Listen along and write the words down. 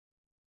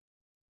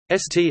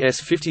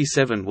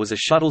STS-57 was a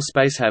shuttle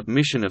spacehab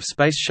mission of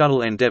Space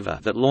Shuttle Endeavour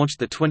that launched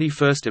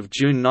 21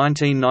 June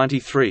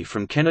 1993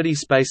 from Kennedy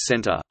Space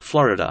Center,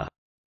 Florida.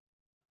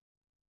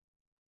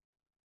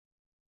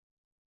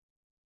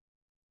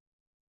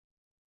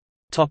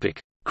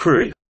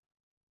 Crew.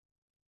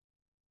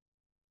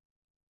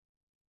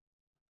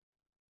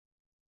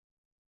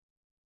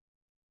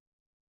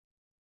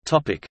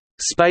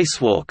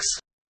 Spacewalks.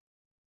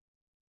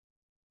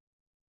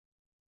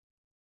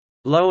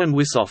 Low and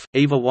Wissoff,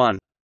 EVA 1.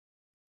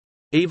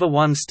 EVA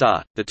 1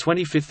 start,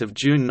 25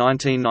 June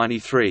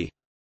 1993.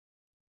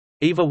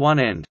 EVA 1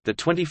 end,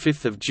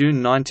 25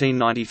 June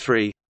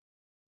 1993.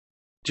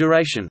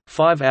 Duration,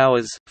 5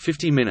 hours,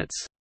 50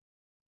 minutes.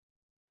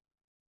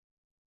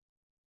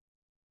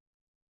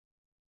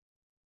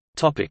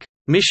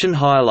 Mission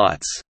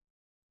highlights.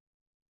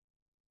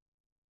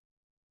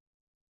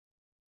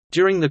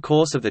 During the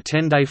course of the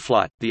 10-day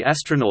flight, the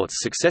astronauts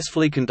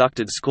successfully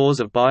conducted scores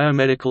of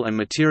biomedical and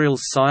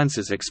materials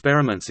sciences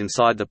experiments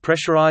inside the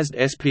pressurized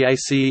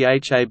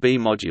SPACEHAB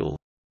module.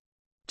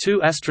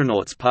 2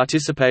 astronauts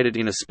participated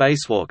in a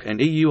spacewalk, and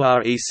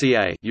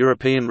EURECA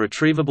European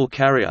Retrievable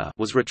Carrier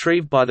was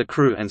retrieved by the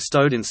crew and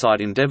stowed inside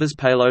Endeavour's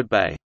payload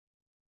bay.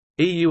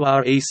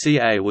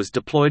 EURECA was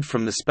deployed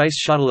from the Space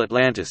Shuttle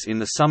Atlantis in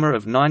the summer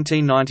of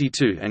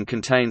 1992 and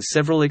contains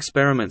several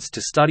experiments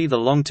to study the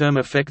long-term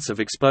effects of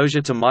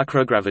exposure to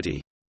microgravity.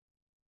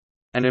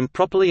 An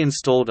improperly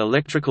installed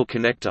electrical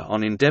connector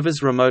on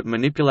Endeavour's Remote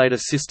Manipulator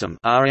System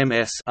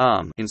 (RMS)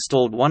 arm,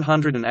 installed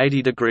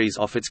 180 degrees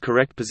off its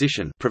correct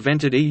position,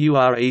 prevented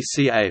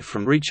EURECA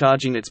from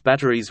recharging its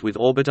batteries with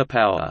orbiter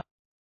power.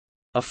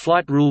 A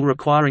flight rule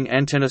requiring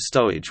antenna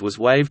stowage was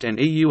waived, and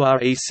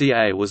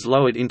EURECA was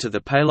lowered into the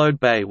payload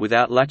bay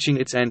without latching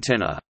its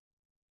antenna.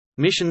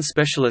 Mission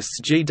specialists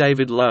G.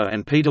 David Lowe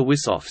and Peter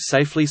Wissoff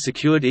safely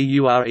secured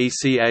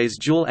EURECA's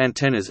dual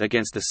antennas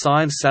against the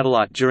science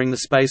satellite during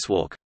the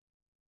spacewalk.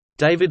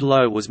 David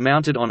Lowe was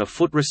mounted on a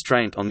foot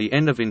restraint on the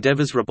end of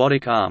Endeavour's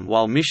robotic arm,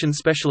 while mission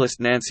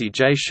specialist Nancy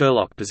J.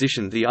 Sherlock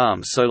positioned the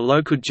arm so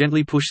Lowe could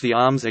gently push the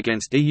arms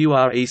against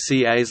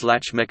EURECA's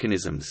latch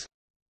mechanisms.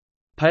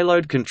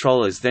 Payload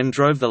controllers then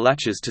drove the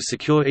latches to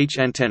secure each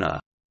antenna.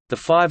 The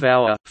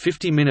 5-hour,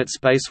 50-minute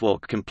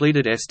spacewalk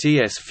completed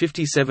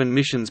STS-57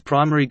 mission's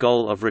primary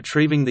goal of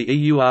retrieving the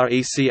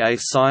EURECA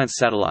science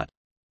satellite.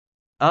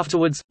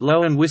 Afterwards,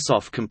 Lowe and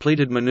Wissoff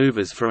completed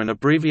maneuvers for an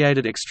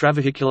abbreviated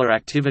extravehicular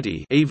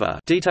activity (EVA)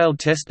 detailed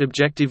test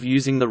objective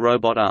using the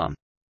robot arm.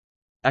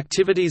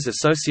 Activities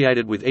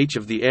associated with each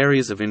of the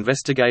areas of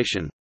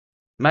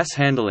investigation—mass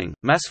handling,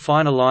 mass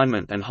fine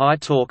alignment and high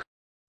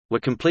torque—were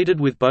completed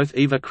with both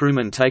EVA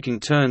crewmen taking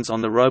turns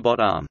on the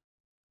robot arm.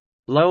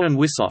 Lowe and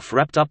Wissoff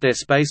wrapped up their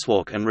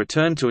spacewalk and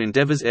returned to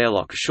Endeavour's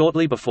airlock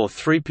shortly before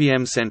 3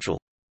 p.m. Central.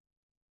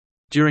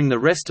 During the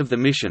rest of the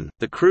mission,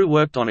 the crew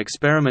worked on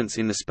experiments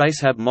in the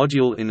Spacehab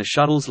module in the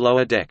shuttle's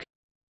lower deck.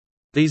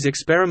 These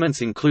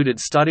experiments included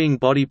studying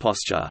body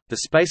posture, the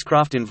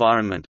spacecraft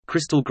environment,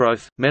 crystal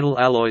growth, metal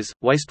alloys,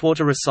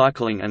 wastewater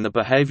recycling and the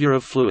behavior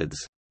of fluids.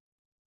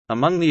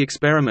 Among the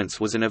experiments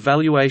was an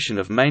evaluation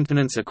of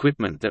maintenance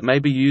equipment that may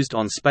be used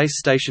on Space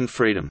Station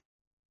Freedom.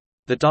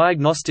 The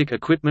diagnostic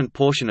equipment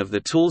portion of the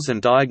Tools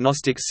and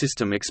Diagnostics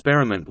System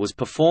experiment was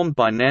performed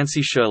by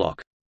Nancy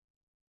Sherlock.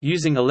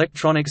 Using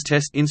electronics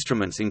test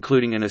instruments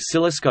including an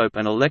oscilloscope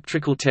and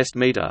electrical test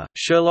meter,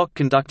 Sherlock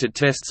conducted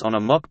tests on a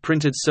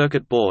mock-printed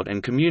circuit board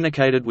and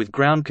communicated with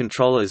ground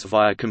controllers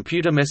via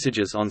computer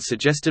messages on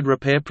suggested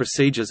repair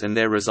procedures and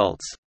their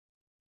results.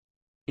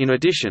 In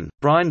addition,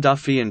 Brian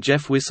Duffy and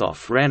Jeff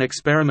Wissoff ran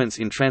experiments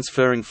in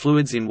transferring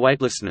fluids in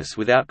weightlessness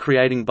without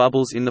creating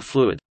bubbles in the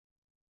fluid.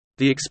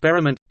 The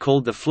experiment,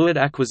 called the Fluid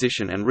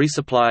Acquisition and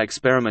Resupply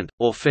Experiment,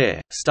 or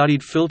FAIR,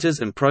 studied filters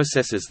and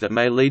processes that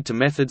may lead to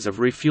methods of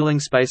refueling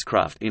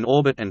spacecraft in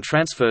orbit and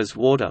transfers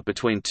water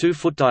between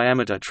 2-foot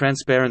diameter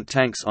transparent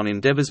tanks on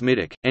Endeavour's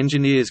middeck.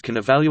 Engineers can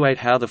evaluate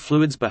how the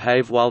fluids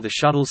behave while the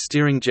shuttle's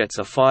steering jets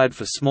are fired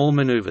for small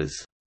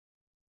maneuvers.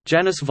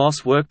 Janice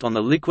Voss worked on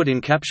the Liquid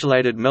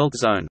Encapsulated Melt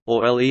Zone,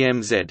 or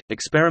LEMZ,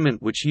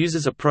 experiment which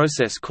uses a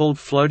process called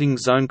floating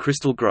zone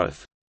crystal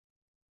growth.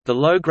 The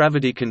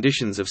low-gravity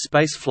conditions of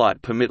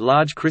spaceflight permit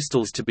large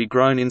crystals to be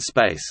grown in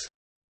space.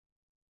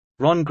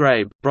 Ron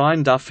Grabe,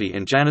 Brian Duffy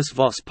and Janice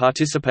Voss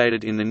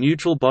participated in the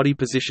neutral body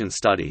position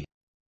study.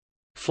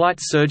 Flight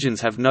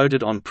surgeons have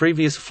noted on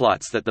previous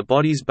flights that the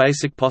body's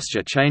basic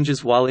posture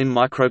changes while in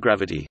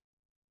microgravity.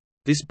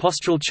 This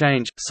postural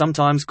change,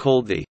 sometimes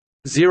called the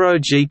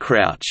zero-G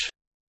crouch,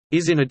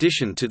 is in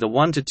addition to the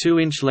 1 to 2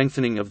 inch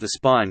lengthening of the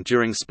spine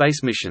during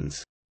space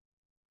missions.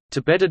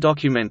 To better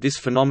document this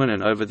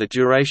phenomenon over the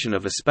duration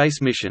of a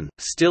space mission,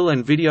 still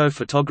and video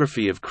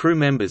photography of crew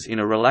members in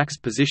a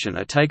relaxed position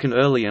are taken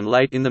early and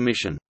late in the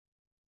mission.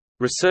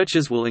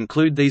 Researchers will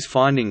include these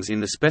findings in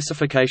the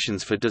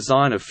specifications for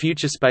design of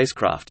future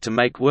spacecraft to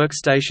make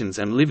workstations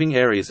and living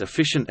areas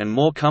efficient and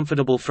more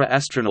comfortable for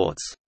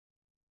astronauts.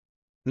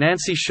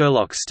 Nancy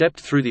Sherlock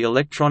stepped through the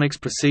electronics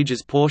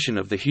procedures portion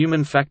of the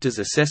human factors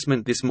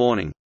assessment this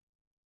morning.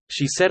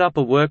 She set up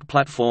a work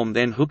platform,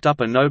 then hooked up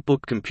a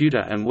notebook computer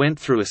and went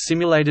through a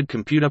simulated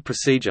computer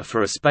procedure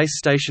for a space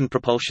station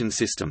propulsion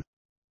system.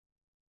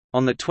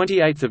 On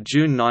 28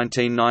 June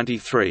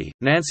 1993,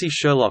 Nancy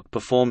Sherlock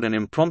performed an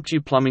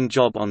impromptu plumbing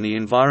job on the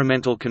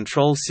Environmental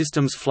Control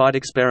Systems Flight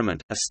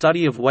Experiment, a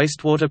study of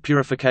wastewater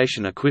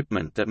purification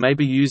equipment that may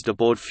be used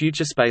aboard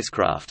future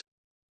spacecraft.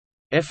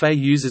 FA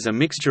uses a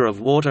mixture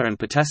of water and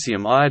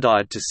potassium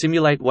iodide to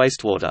simulate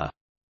wastewater.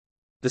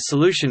 The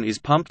solution is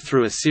pumped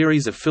through a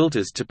series of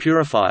filters to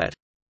purify it.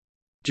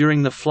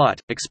 During the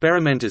flight,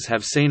 experimenters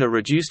have seen a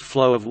reduced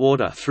flow of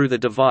water through the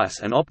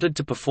device and opted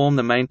to perform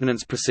the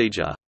maintenance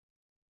procedure.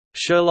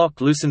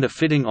 Sherlock loosened a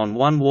fitting on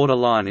one water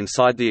line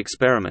inside the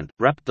experiment,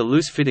 wrapped the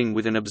loose fitting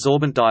with an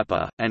absorbent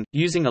diaper, and,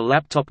 using a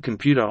laptop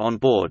computer on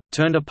board,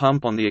 turned a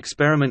pump on the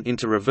experiment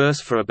into reverse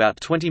for about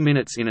 20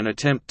 minutes in an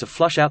attempt to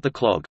flush out the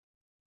clog.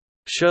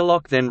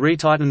 Sherlock then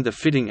retightened the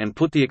fitting and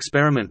put the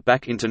experiment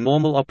back into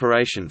normal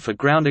operation for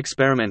ground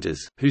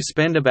experimenters, who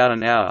spend about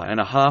an hour and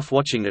a half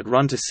watching it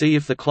run to see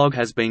if the clog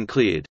has been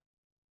cleared.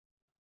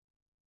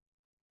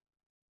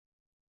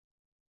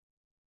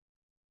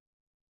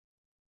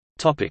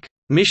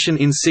 Mission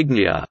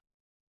insignia.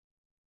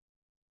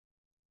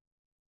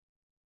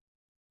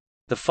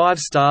 The 5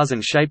 stars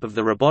and shape of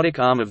the robotic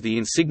arm of the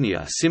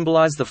insignia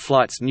symbolize the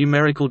flight's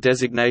numerical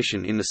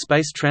designation in the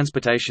Space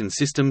Transportation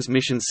System's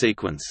mission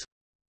sequence.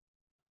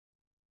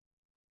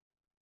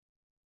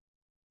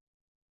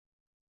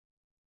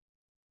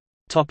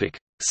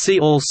 See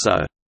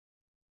also: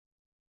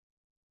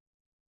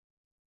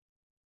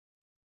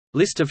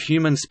 List of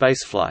human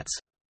spaceflights,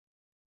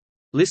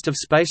 List of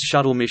Space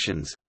Shuttle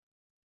missions,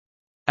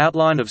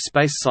 Outline of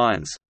space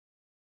science,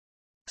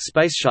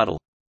 Space Shuttle.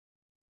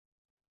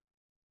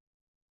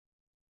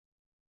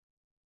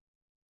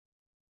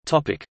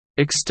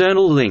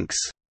 External links: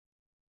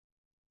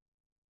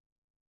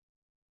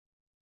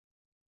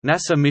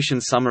 NASA mission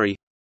summary.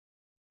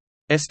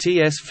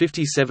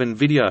 STS-57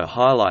 video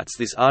highlights.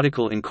 This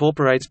article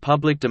incorporates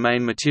public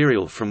domain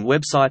material from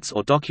websites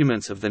or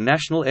documents of the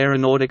National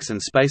Aeronautics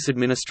and Space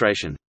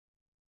Administration.